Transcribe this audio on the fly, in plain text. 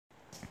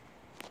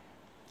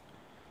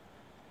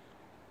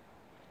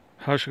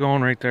How's it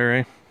going right there,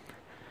 eh?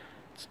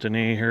 It's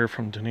Denis here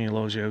from Denis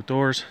Logie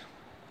Outdoors.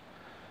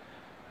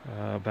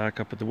 Back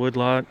up at the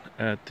woodlot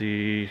at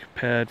the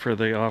pad for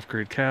the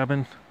off-grid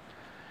cabin.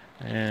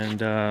 And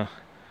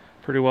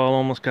pretty well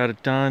almost got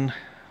it done.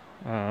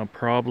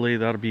 Probably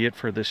that'll be it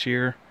for this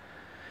year.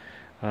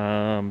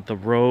 The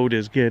road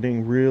is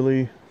getting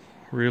really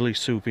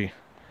soupy.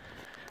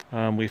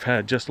 We've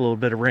had just a little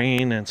bit of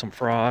rain and some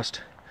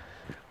frost.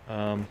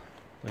 Like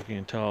you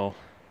can tell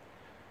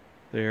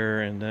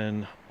there, and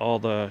then all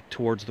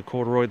towards the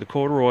corduroy. The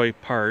corduroy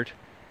part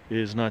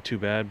is not too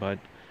bad, but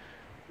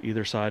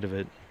either side of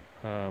it,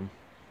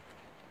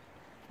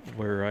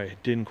 where I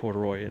didn't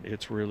corduroy it,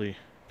 it's really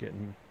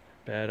getting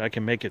bad. I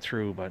can make it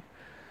through, but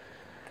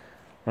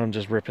I'm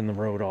just ripping the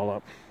road all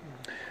up.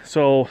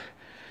 So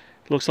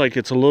looks like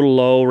it's a little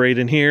low right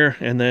in here,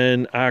 and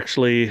then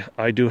actually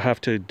I do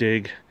have to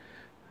dig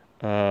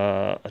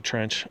a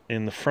trench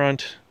in the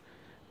front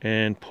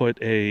and put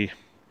a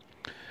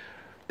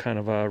kind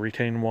of a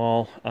retaining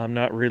wall. I'm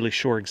not really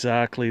sure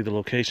exactly the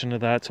location of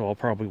that, so I'll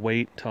probably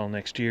wait till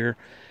next year.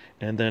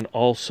 And then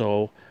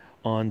also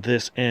on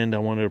this end I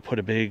wanted to put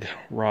a big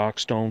rock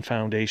stone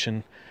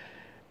foundation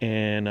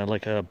and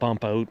like a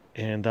bump out,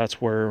 and that's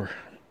where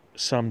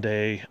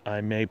someday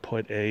I may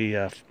put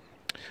a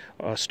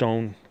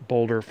stone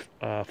boulder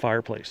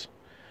fireplace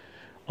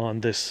on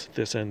this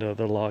end of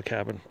the log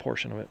cabin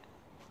portion of it.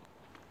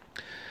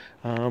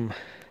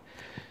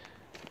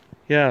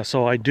 Yeah,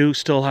 so I do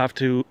still have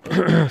to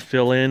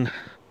fill in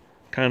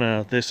kind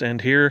of this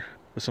end here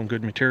with some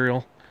good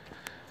material.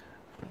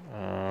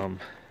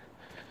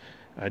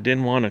 I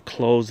didn't want to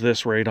close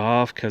this right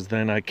off because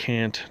then I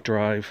can't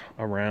drive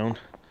around.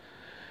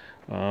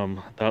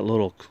 That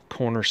little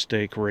corner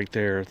stake right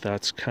there,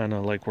 that's kind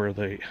of like where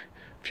the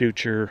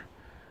future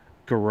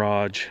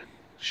garage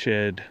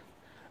shed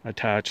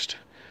attached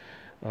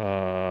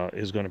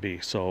is going to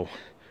be. So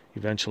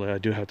eventually I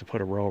do have to put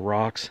a row of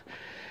rocks.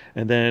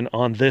 And then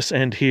on this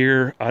end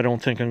here, I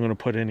don't think I'm going to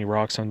put any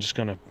rocks. I'm just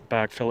going to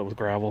backfill it with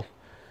gravel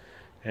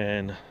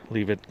and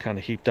leave it kind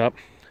of heaped up.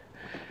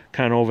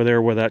 Kind of over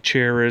there where that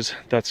chair is,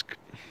 that's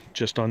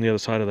just on the other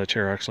side of that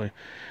chair actually.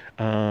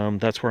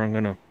 That's where I'm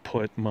going to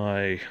put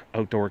my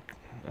outdoor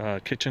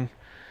kitchen,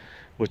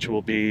 which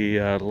will be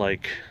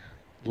like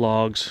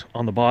logs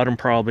on the bottom,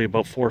 probably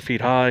about 4 feet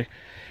high,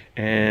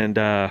 and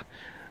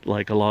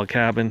like a log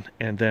cabin.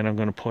 And then I'm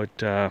going to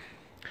put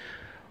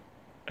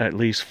at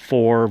least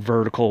 4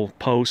 vertical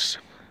posts,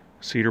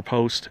 cedar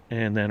posts,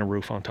 and then a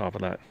roof on top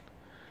of that.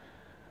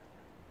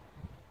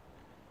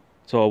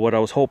 So what I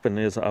was hoping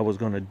is I was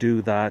going to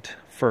do that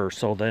first,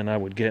 so then I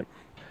would get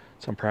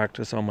some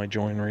practice on my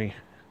joinery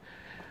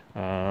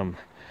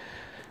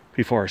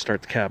before I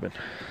start the cabin.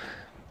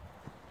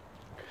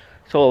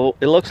 So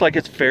it looks like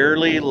it's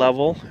fairly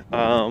level.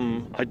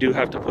 I do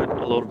have to put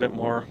a little bit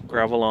more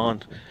gravel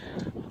on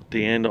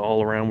the end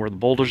all around where the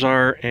boulders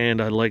are, and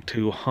I like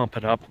to hump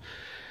it up,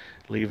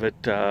 leave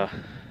it kind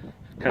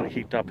of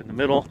heaped up in the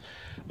middle.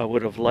 I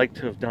would have liked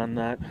to have done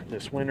that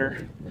this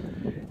winter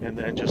and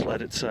then just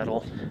let it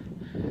settle,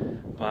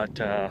 but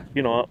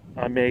you know,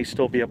 I may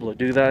still be able to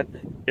do that.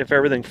 If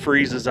everything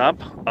freezes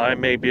up, I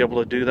may be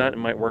able to do that. It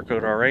might work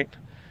out all right.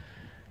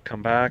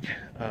 Come back.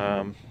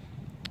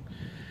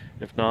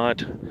 If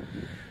not,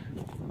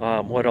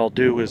 what I'll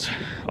do is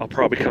I'll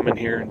probably come in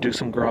here and do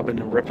some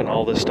grubbing and ripping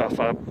all this stuff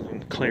up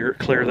and clear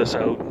this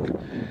out,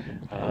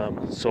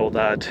 so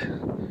that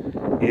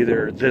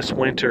either this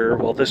winter,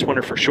 well, this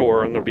winter for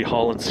sure, I'm going to be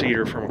hauling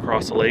cedar from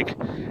across the lake,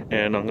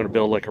 and I'm going to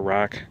build like a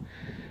rack.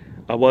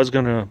 I was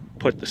going to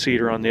put the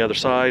cedar on the other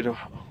side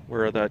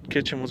where that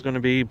kitchen was going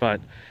to be, but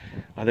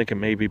I think it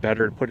may be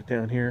better to put it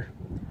down here,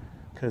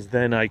 because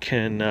then I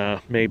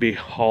can maybe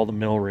haul the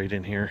mill right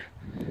in here.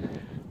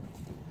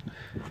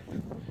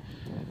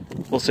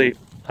 We'll see.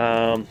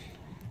 I'll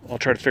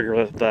try to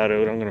figure that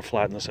out. I'm going to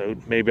flatten this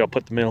out. Maybe I'll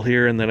put the mill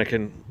here, and then I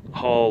can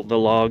haul the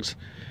logs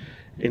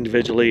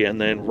individually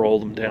and then roll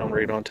them down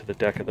right onto the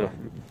deck of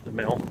the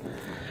mill.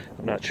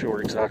 I'm not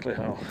sure exactly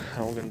how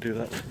I'm going to do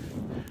that.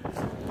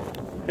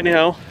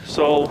 Anyhow,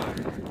 so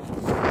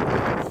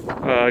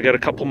I got a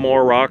couple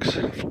more rocks.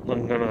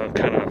 I'm going to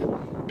kind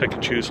of pick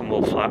and choose some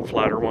little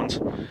flatter ones,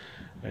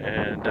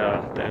 and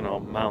then I'll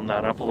mound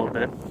that up a little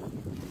bit.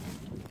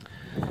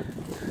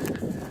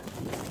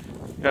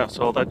 Yeah,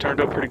 so that turned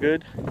out pretty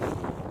good.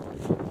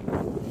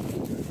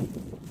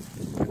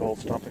 Big old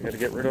stump I got to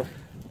get rid of.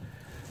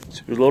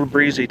 It was a little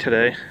breezy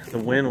today. The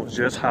wind was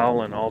just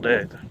howling all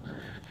day.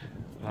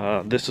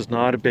 This is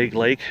not a big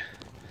lake,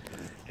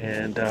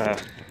 and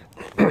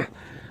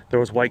there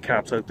was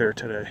whitecaps out there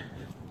today.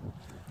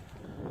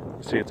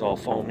 See, it's all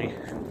foamy.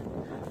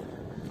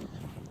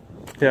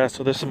 Yeah,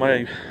 so this is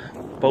my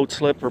boat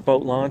slip or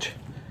boat launch.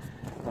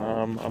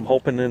 I'm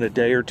hoping in a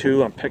day or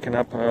two I'm picking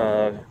up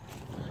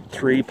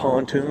 3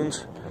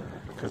 pontoons,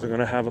 because they're going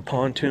to have a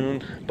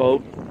pontoon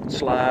boat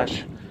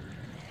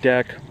 /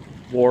 deck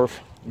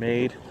wharf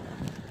made,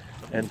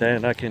 and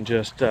then I can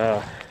just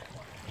have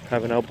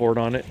an outboard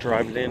on it,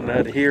 drive it in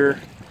out of here,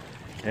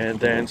 and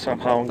then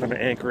somehow I'm going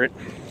to anchor it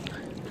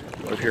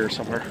out here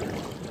somewhere.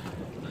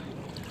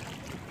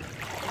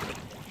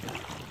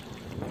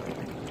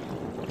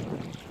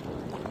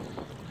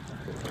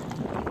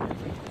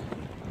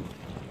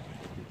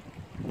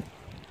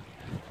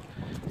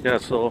 yeah,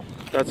 so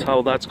that's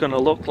how that's going to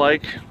look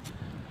like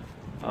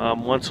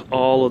once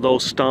all of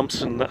those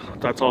stumps and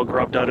that's all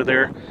grubbed out of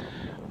there.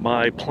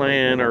 My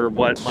plan, or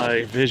what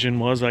my vision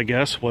was, I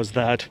guess, was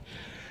that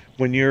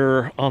when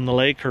you're on the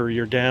lake or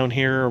you're down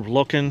here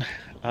looking,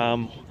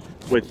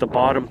 with the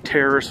bottom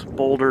terrace,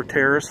 boulder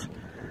terrace,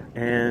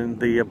 and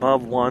the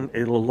above one,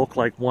 it'll look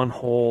like one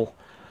whole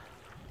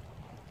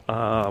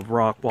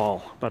rock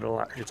wall, but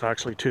it's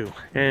actually two.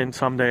 And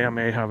someday I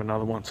may have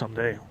another one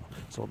someday,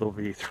 so there'll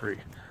be three.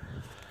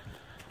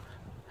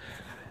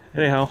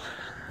 Anyhow,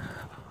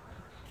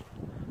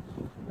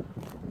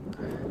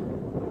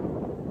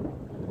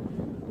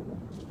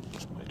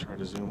 let me try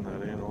to zoom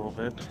that in a little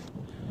bit.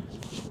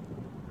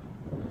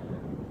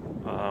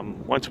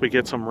 Once we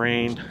get some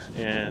rain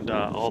and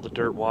all the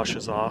dirt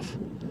washes off,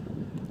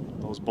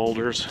 those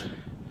boulders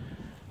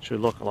should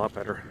look a lot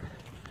better.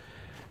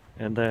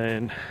 And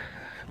then,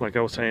 like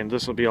I was saying,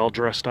 this will be all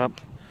dressed up,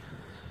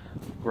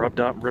 grubbed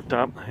up, ripped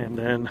up, and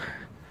then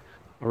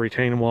a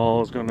retaining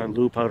wall is going to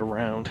loop out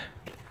around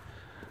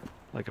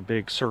like a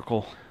big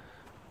circle.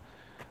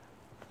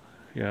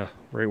 Yeah,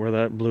 right where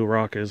that blue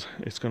rock is,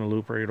 it's going to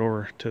loop right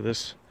over to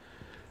this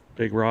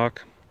big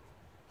rock,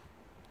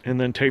 and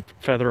then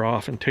feather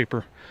off and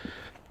taper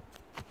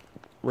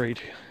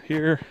right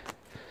here.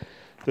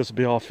 This will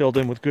be all filled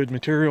in with good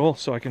material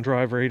so I can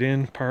drive right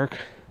in, park,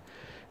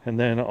 and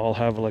then I'll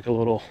have like a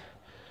little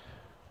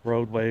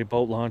roadway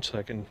boat launch so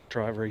I can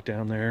drive right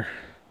down there,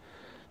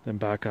 then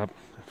back up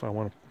if I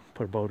want to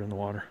put a boat in the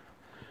water.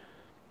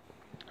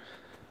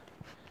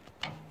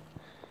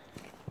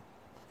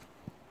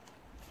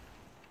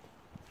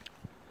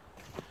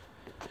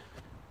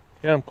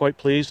 Yeah, I'm quite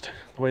pleased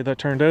the way that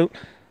turned out.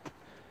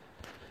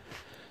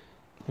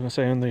 I'm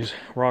saying these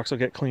rocks will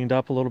get cleaned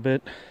up a little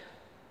bit.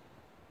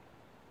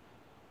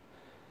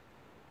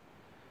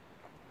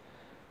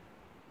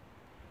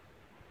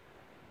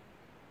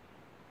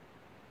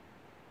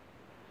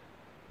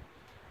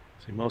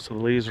 See, most of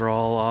the leaves are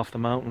all off the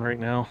mountain right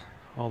now,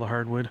 all the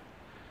hardwood.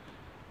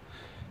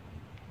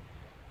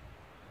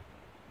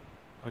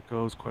 That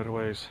goes quite a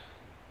ways.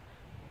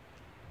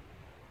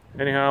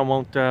 Anyhow, I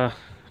won't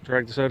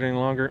drag this out any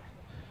longer.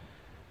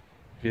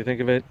 If you think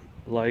of it,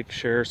 like,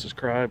 share,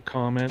 subscribe,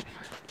 comment.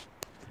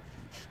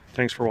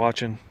 Thanks for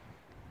watching.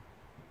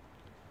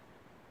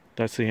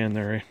 That's the end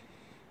there, eh?